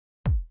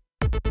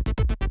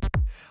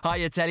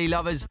Hiya, telly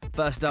lovers.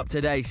 First up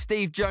today,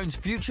 Steve Jones'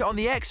 future on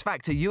the X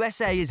Factor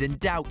USA is in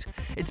doubt.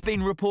 It's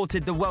been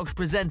reported the Welsh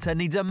presenter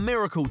needs a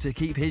miracle to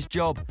keep his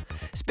job.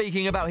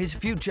 Speaking about his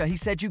future, he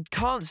said you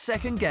can't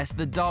second-guess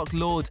the Dark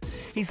Lord.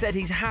 He said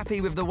he's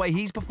happy with the way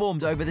he's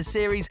performed over the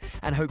series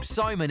and hopes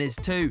Simon is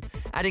too,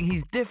 adding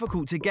he's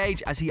difficult to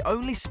gauge as he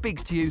only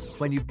speaks to you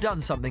when you've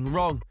done something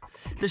wrong.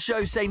 The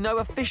show say no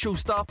official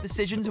staff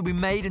decisions will be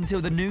made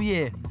until the new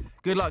year.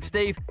 Good luck,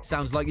 Steve.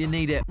 Sounds like you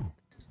need it.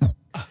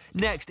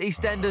 Next,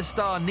 EastEnders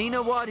star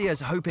Nina Wadia's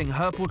hoping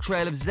her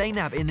portrayal of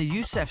Zainab in the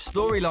Youssef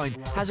storyline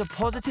has a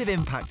positive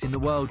impact in the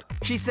world.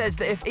 She says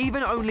that if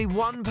even only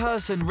one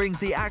person rings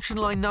the action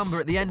line number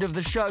at the end of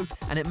the show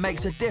and it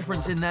makes a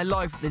difference in their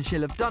life, then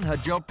she'll have done her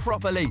job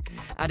properly,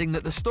 adding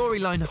that the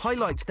storyline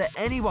highlights that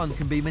anyone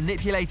can be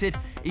manipulated,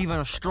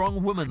 even a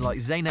strong woman like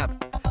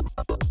Zainab.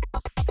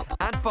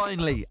 And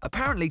finally,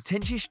 apparently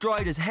Tinchy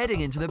Stryder's heading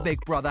into the Big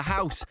Brother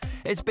house.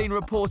 It's been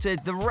reported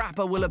the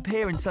rapper will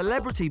appear in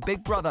Celebrity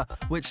Big Brother,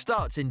 which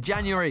starts in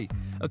January.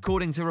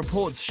 According to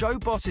reports, show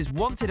bosses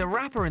wanted a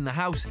rapper in the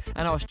house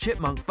and asked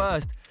Chipmunk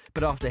first,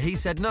 but after he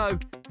said no,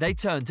 they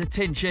turned to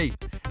Tinchy.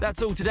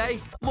 That's all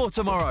today, more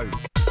tomorrow.